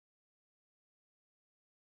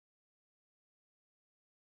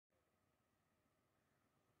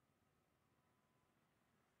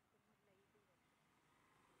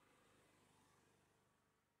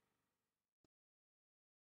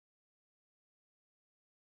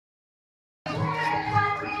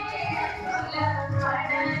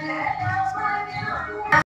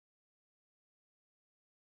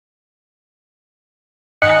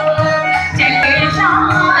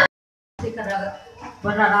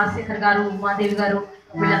వర్ర రాజశేఖర్ గారు, ఉమాదేవి గారు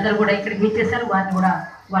వీళ్ళందరూ కూడా ఇక్కడికి విచ్చేశారు. వారిని కూడా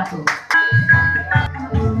వాటితో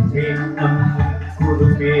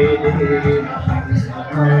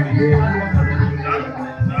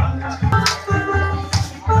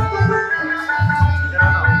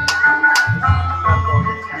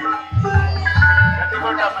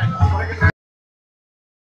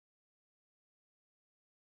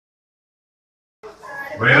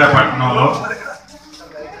వైరాపట్నంలో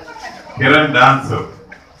కిరణ్ డాన్స్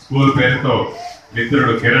స్కూల్ పేరుతో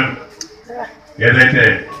మిత్రుడు కిరణ్ ఏదైతే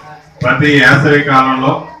ప్రతి వేసవి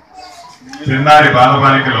కాలంలో చిన్నారి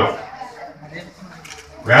బాలబాలికలు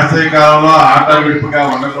వేసవి కాలంలో ఆట విడుపుగా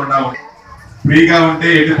ఉండకుండా ఫ్రీగా ఉంటే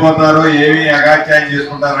ఎడిపోతారో ఏమి అగాత్యాయం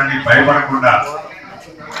చేసుకుంటారని భయపడకుండా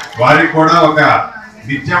వారికి కూడా ఒక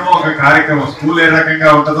నిత్యము ఒక కార్యక్రమం స్కూల్ ఏ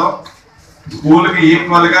రకంగా ఉంటుందో స్కూల్కి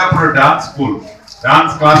ఈక్వల్ గా ఇప్పుడు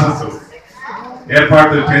డాన్స్ క్లాసెస్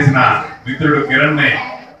ఏర్పాటు చేసిన మిత్రుడు కిరణ్ ని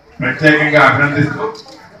ప్రత్యేకంగా అభినందిస్తూ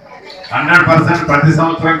 100% ప్రతి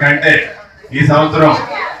సంవత్సరం కంటే ఈ సంవత్సరం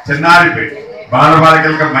చిన్నారి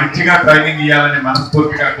బాలబాలికలకు మంచిగా ట్రైనింగ్ ఇవ్వాలని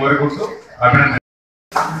మనస్ఫూర్తిగా కోరుకుంటూ అభినందన.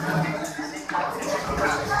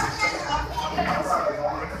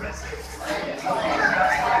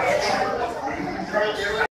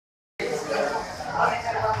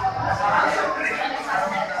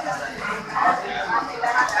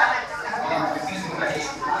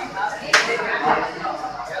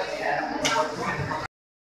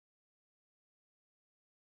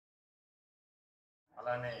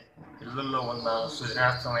 అలానే ఇళ్లలో ఉన్న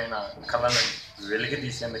సృజనాత్మకమైన కళలను వెలికి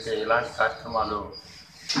తీసేందుకే ఇలాంటి కార్యక్రమాలు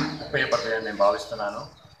ఉపయోగపడతాయని నేను భావిస్తున్నాను.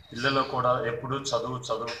 పిల్లలు కూడా ఎప్పుడు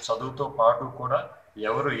చదువుతో పాటు కూడా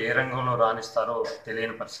ఎవరు ఏ రంగంలో రాణిస్తారో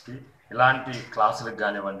తెలియని పరిస్థితి. ఇలాంటి క్లాసులకు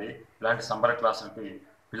కానివ్వండి, ఇలాంటి సంబర క్లాసులకి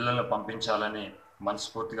పిల్లలను పంపించాలని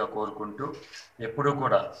మనస్ఫూర్తిగా కోరుకుంటూ ఎప్పుడూ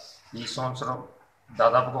కూడా ఈ సంవత్సరం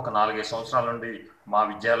దాదాపుగా ఒక 4-5 సంవత్సరాల నుండి మా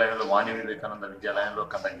విద్యాలయంలో వాణి వివేకానంద విద్యాలయంలో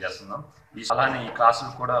కండక్ట్ చేస్తున్నాం. అలానే ఈ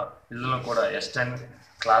క్లాసులు కూడా పిల్లలు కూడా వెస్టర్న్,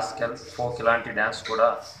 క్లాసికల్, ఫోక్ ఇలాంటి డ్యాన్స్ కూడా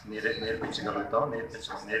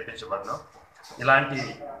నేర్పించబడను. ఇలాంటి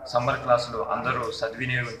సమ్మర్ క్లాసులు అందరూ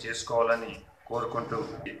సద్వినియోగం చేసుకోవాలని కోరుకుంటూ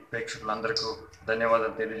ప్రేక్షకులందరికీ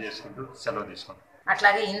ధన్యవాదాలు తెలియజేసుకుంటూ సెలవు తీసుకుంటాం.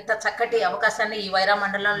 అట్లాగే ఇంత చక్కటి అవకాశాన్ని ఈ వైరా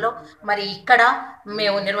మండలంలో మరి ఇక్కడ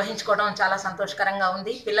మేము నిర్వహించుకోవడం చాలా సంతోషకరంగా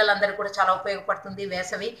ఉంది. పిల్లలందరూ కూడా చాలా ఉపయోగపడుతుంది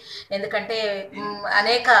వేసవి. ఎందుకంటే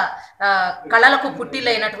అనేక కళలకు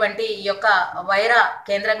పుట్టిలైనటువంటి ఈ యొక్క వైరా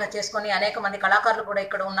కేంద్రంగా చేసుకొని అనేక మంది కళాకారులు కూడా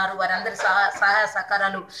ఇక్కడ ఉన్నారు. వారందరి సహాయ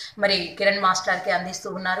సహకారాలు మరి కిరణ్ మాస్టర్కి అందిస్తూ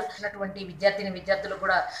ఉన్నారు. అటువంటి విద్యార్థులు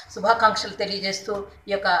కూడా శుభాకాంక్షలు తెలియజేస్తూ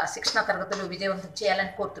ఈ యొక్క శిక్షణ తరగతులు విజయవంతం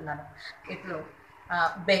చేయాలని కోరుతున్నాను. ఇప్పుడు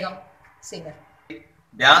బేగం సింగర్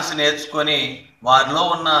డ్యాన్స్ నేర్చుకొని వారిలో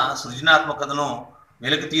ఉన్న సృజనాత్మకతను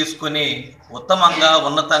వెలికి తీసుకొని ఉత్తమంగా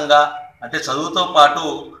ఉన్నతంగా అంటే చదువుతో పాటు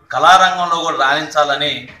కళారంగంలో కూడా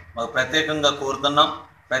రాణించాలని మాకు ప్రత్యేకంగా కోరుతున్నాం.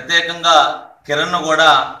 ప్రత్యేకంగా కిరణ్ను కూడా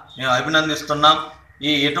మేము అభినందిస్తున్నాం.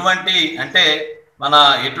 ఎటువంటి అంటే మన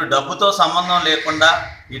డబ్బుతో సంబంధం లేకుండా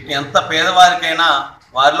ఎంత పేదవారికైనా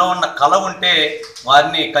వారిలో ఉన్న కళ ఉంటే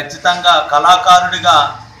వారిని ఖచ్చితంగా కళాకారుడిగా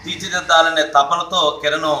తీర్చిదిద్దాలనే తపనతో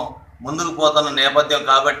కిరణ్ ముందుకు పోతున్న నేపథ్యం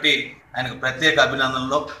కాబట్టి ఆయనకు ప్రత్యేక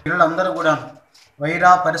అభినందనలు. పిల్లలందరూ కూడా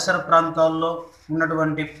వైరా పరిసర ప్రాంతాల్లో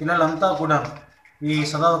ఉన్నటువంటి పిల్లలంతా కూడా ఈ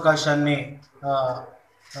సదవకాశాన్ని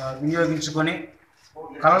వినియోగించుకొని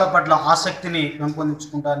కళల పట్ల ఆసక్తిని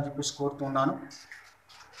పెంపొందించుకుంటారని చెప్పేసి కోరుతున్నాను.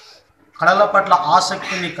 కళల పట్ల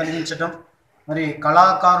ఆసక్తిని కలిగించడం, మరి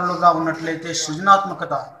కళాకారులుగా ఉన్నట్లయితే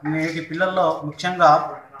సృజనాత్మకత నేటి పిల్లల్లో ముఖ్యంగా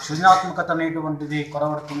సృజనాత్మకత అనేటువంటిది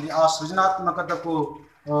కొరవడుతుంది. ఆ సృజనాత్మకతకు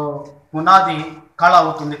పునాది కళ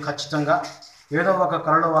అవుతుంది. ఖచ్చితంగా ఏదో ఒక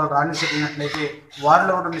కళలో వాళ్ళు రాణించగలిగినట్లయితే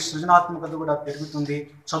వారిలో ఉన్న సృజనాత్మకత కూడా పెరుగుతుంది.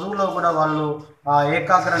 చదువులో కూడా వాళ్ళు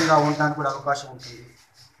ఏకాగ్రంగా ఉండడానికి కూడా అవకాశం ఉంటుంది.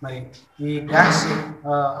 మరి ఈ డ్యాన్స్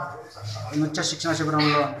నృత్య శిక్షణ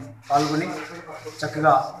శిబిరంలో పాల్గొని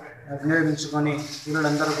చక్కగా వినియోగించుకొని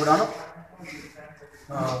పిల్లలందరూ కూడాను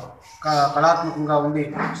కళాత్మకంగా ఉండి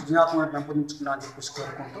సృజనాత్మక పెంపొందించుకున్నారని చెప్పేసి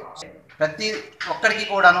కోరుకుంటూ ప్రతి ఒక్కరికి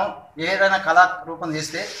కూడాను ఏదైనా కళారూపం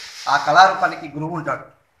చేస్తే ఆ కళారూపానికి గురువు ఉంటాడు.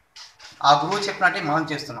 ఆ గురువు చెప్పినట్టే మనం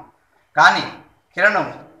చేస్తున్నాం. కానీ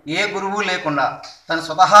కిరణ్ ఏ గురువు లేకుండా తను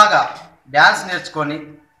స్వతహాగా డ్యాన్స్ నేర్చుకొని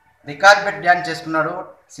రికార్డ్ పెట్టి డ్యాన్స్ చేసుకున్నాడు,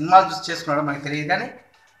 సినిమాలు చూసి చేసుకున్నాడు మనకు తెలియదు. కానీ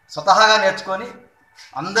స్వతహాగా నేర్చుకొని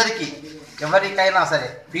అందరికీ ఎవరికైనా సరే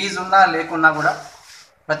ఫీజు ఉన్నా లేకున్నా కూడా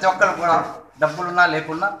ప్రతి ఒక్కరు కూడా డబ్బులున్నా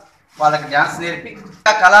లేకున్నా వాళ్ళకి డ్యాన్స్ నేర్పి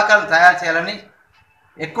కళాకారులను తయారు చేయాలని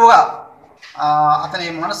ఎక్కువగా అతని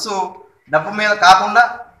మనసు డబ్బు మీద కాకుండా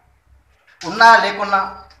ఉన్నా లేకున్నా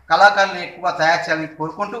కళాకారులను ఎక్కువగా తయారు చేయాలని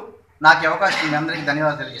కోరుకుంటూ నాకు అవకాశం మీ అందరికీ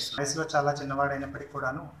ధన్యవాదాలు తెలియజేస్తున్నాను. వయసులో చాలా చిన్నవాడైనప్పటికీ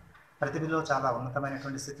కూడాను ప్రతిభలో చాలా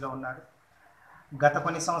ఉన్నతమైనటువంటి స్థితిలో ఉన్నాడు. గత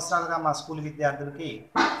కొన్ని సంవత్సరాలుగా మా స్కూల్ విద్యార్థులకి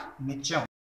నిత్యం